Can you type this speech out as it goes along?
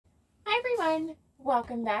everyone,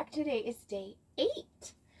 welcome back. Today is day 8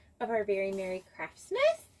 of our very merry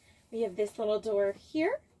Craftmas. We have this little door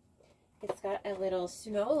here. It's got a little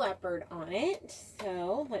snow leopard on it,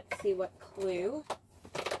 so let's see what clue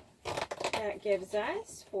that gives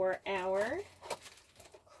us for our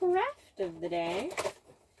craft of the day.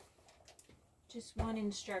 Just one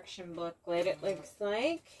instruction booklet, it looks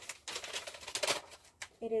like.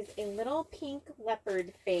 It is a little pink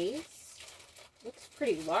leopard face. Looks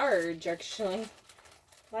pretty large, actually.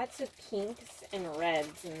 Lots of pinks and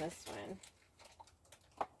reds in this one.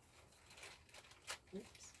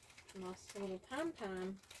 Oops, lost a little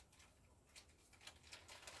pom-pom.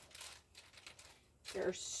 There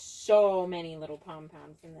are so many little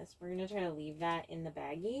pom-poms in this. We're going to try to leave that in the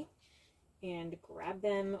baggie and grab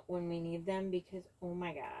them when we need them because, oh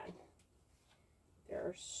my god, there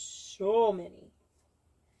are so many.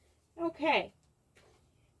 Okay.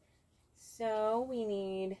 So we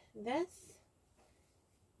need this.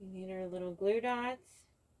 We need our little glue dots.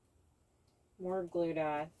 More glue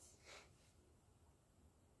dots.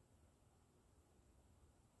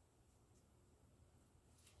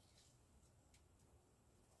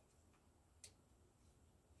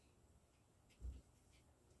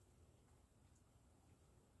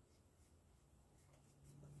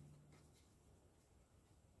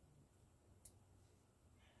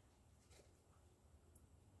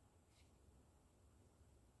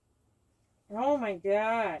 Oh my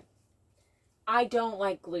god. I don't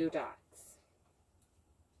like glue dots.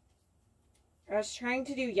 I was trying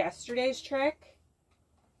to do yesterday's trick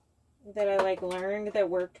that I learned that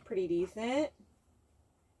worked pretty decent.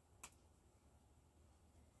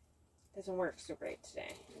 Doesn't work so great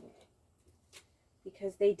today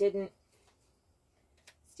because they didn't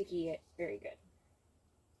sticky it very good.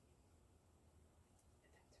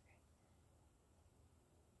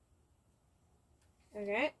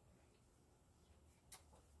 Okay.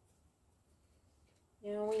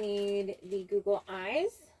 Now we need the Google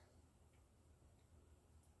Eyes.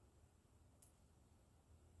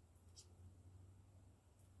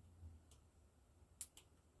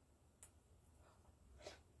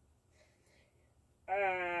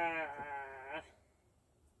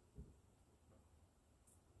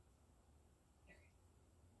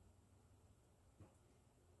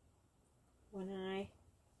 One eye.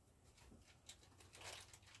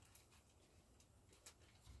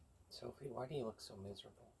 Sophie, why do you look so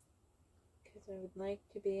miserable? Because I would like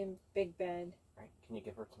to be in big bed. Right, can you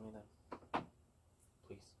give her to me then?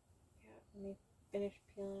 Please. Yeah, let me finish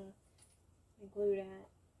peeling off my glue dot.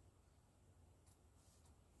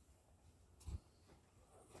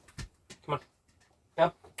 Come on.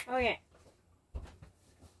 Come. Okay.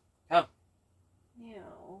 Come.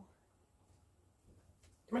 Now.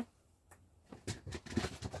 Come on.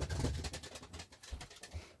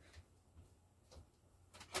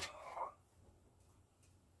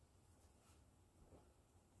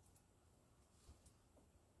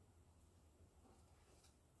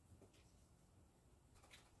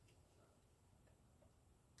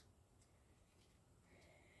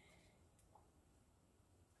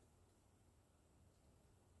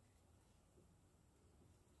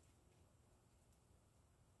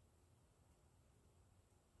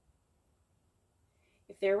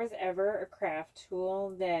 If there was ever a craft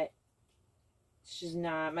tool that it's just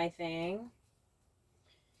not my thing,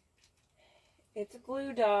 it's a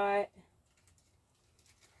glue dot.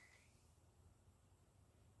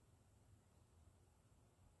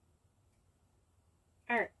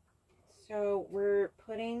 Alright, so we're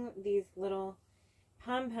putting these little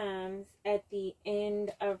pom-poms at the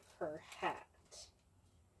end of her hat.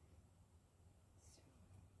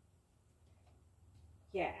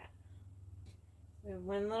 Yeah. We have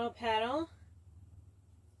one little petal.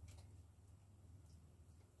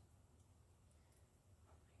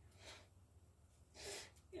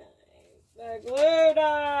 The glue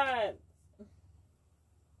dots.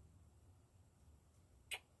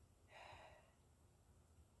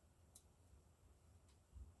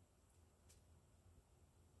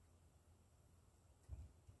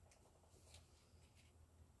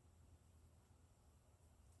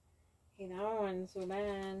 Hey, that one wasn't so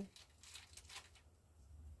bad.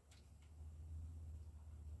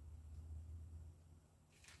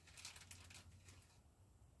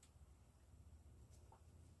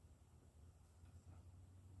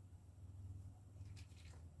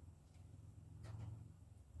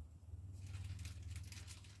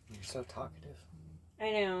 You're so talkative.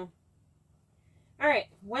 I know. Alright,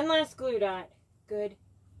 one last glue dot.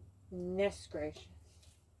 Goodness gracious.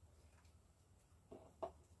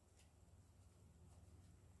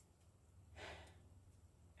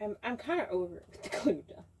 I'm kind of over it with the glue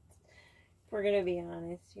dots. we're gonna be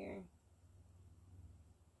honest here.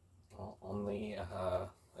 Well, only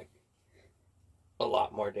like a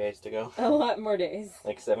lot more days to go. A lot more days.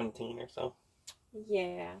 Like 17 or so.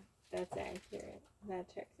 Yeah, that's accurate.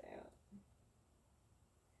 That checks out.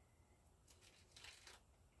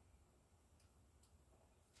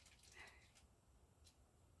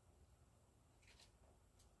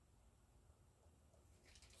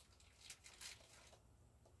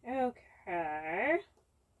 Okay.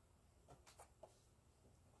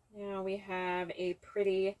 Now we have a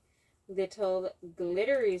pretty little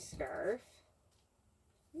glittery scarf.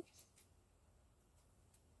 Oops.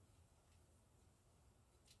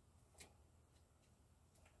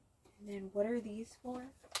 And then what are these for?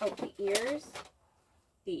 Oh, the ears.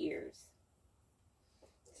 The ears.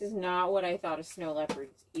 This is not what I thought a snow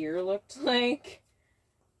leopard's ear looked like.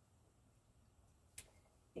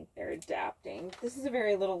 I think they're adapting. This is a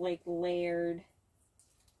very little, like, layered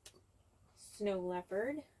snow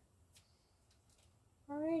leopard.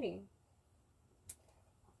 Alrighty.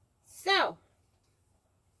 So,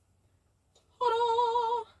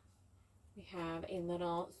 ta-da! We have a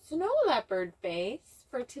little snow leopard face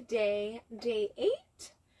for today, day 8.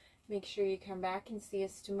 Make sure you come back and see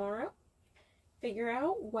us tomorrow. Figure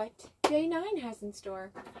out what day 9 has in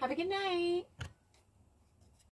store. Have a good night.